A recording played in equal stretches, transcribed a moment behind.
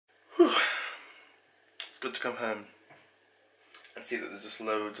good to come home and see that there's just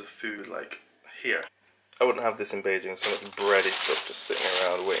loads of food like here. I wouldn't have this in Beijing, so much bready stuff just sitting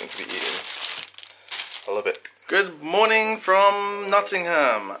around waiting to be eaten. I love it. Good morning from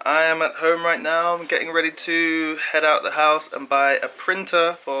Nottingham. I am at home right now. I'm getting ready to head out the house and buy a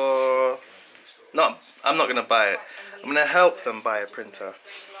printer for... I'm not gonna buy it. I'm gonna help them buy a printer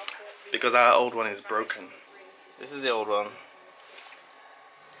because our old one is broken. This is the old one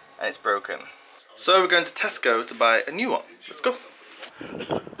and it's broken. So we're going to Tesco to buy a new one. Let's go.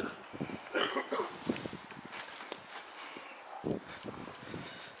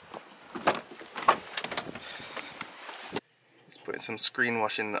 Let's put in some screen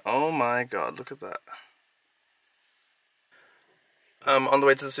washing. Oh my god, look at that. I'm on the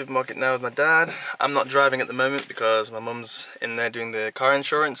way to the supermarket now with my dad. I'm not driving at the moment because my mum's in there doing the car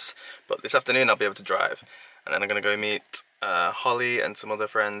insurance, but this afternoon I'll be able to drive. And then I'm going to go meet Holly and some other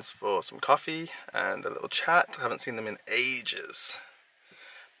friends for some coffee and a little chat. I haven't seen them in ages.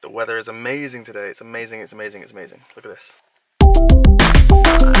 The weather is amazing today. It's amazing, it's amazing, it's amazing. Look at this.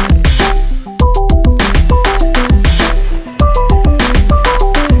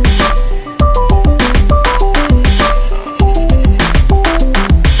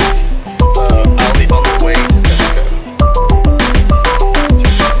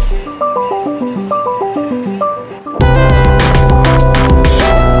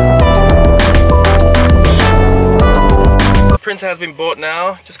 Printer has been bought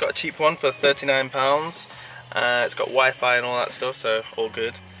now, just got a cheap one for £39. It's got Wi-Fi and all that stuff, so all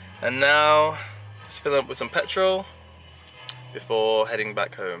good. And now, just filling up with some petrol before heading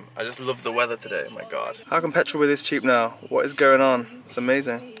back home. I just love the weather today, oh my god. How can petrol be this cheap now? What is going on? It's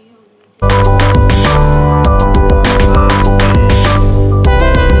amazing.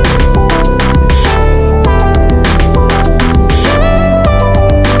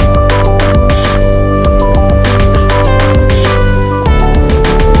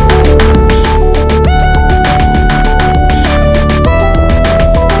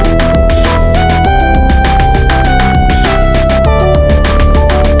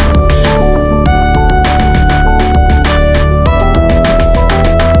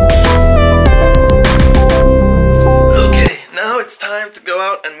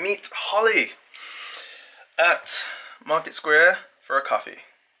 And meet Holly at Market Square for a coffee.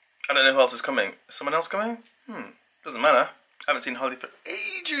 I don't know who else is coming. Is someone else coming? Doesn't matter. I haven't seen Holly for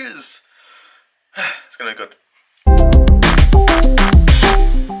ages. It's gonna be good.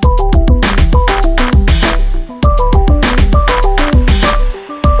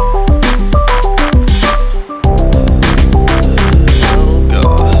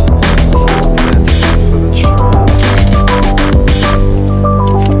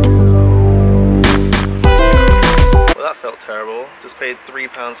 Just paid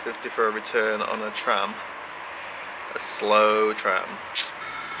 £3.50 for a return on a tram. A slow tram.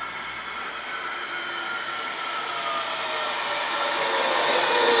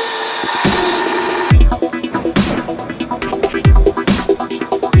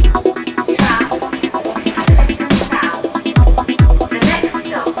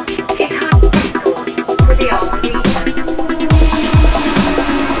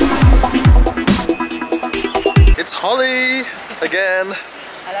 It's Holly again.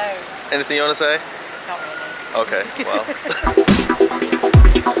 Hello. Anything you want to say? Not really. Okay, well.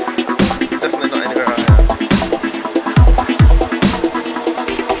 Definitely not anywhere I am.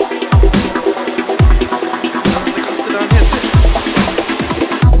 There's a custard down here too.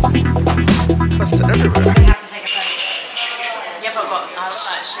 Custard everywhere. We have to take a photo. Yeah, but I look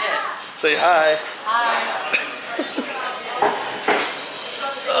like shit. Say hi. Hi.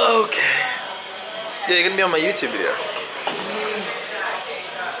 Okay. Yeah, you're gonna be on my YouTube video.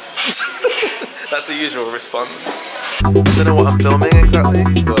 That's the usual response. I don't know what I'm filming exactly,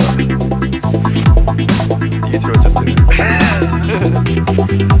 but you two are just doing it.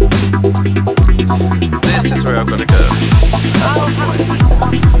 This is where I'm gonna go.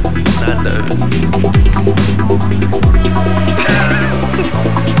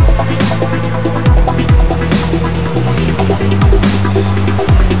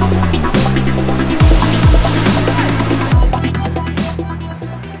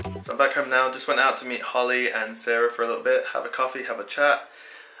 Back home now, just went out to meet Holly and Sarah for a little bit, have a coffee, have a chat,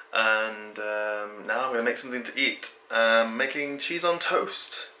 and now I'm going to make something to eat. Making cheese on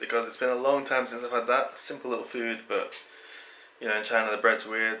toast, because it's been a long time since I've had that. Simple little food, but you know, in China the bread's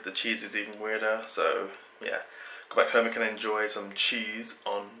weird, the cheese is even weirder, so yeah. Go back home and can enjoy some cheese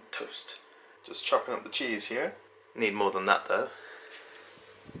on toast. Just chopping up the cheese here. Need more than that though.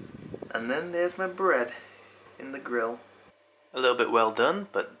 And then there's my bread in the grill. A little bit well done,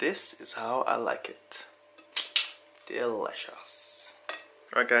 but this is how I like it. delicious.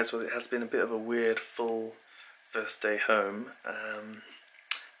 Right guys, well it has been a bit of a weird full first day home.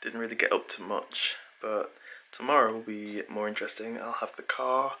 Didn't really get up to much, but tomorrow will be more interesting. I'll have the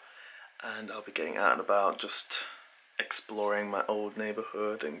car and I'll be getting out and about, just exploring my old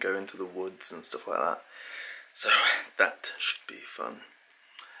neighbourhood and going to the woods and stuff like that. So that should be fun.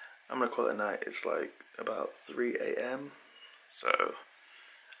 I'm gonna call it a night. It's like about 3 AM. So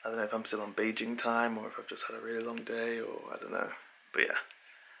I don't know if I'm still on Beijing time or if I've just had a really long day, or I don't know. But yeah,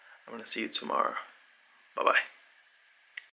 I'm gonna see you tomorrow. Bye bye.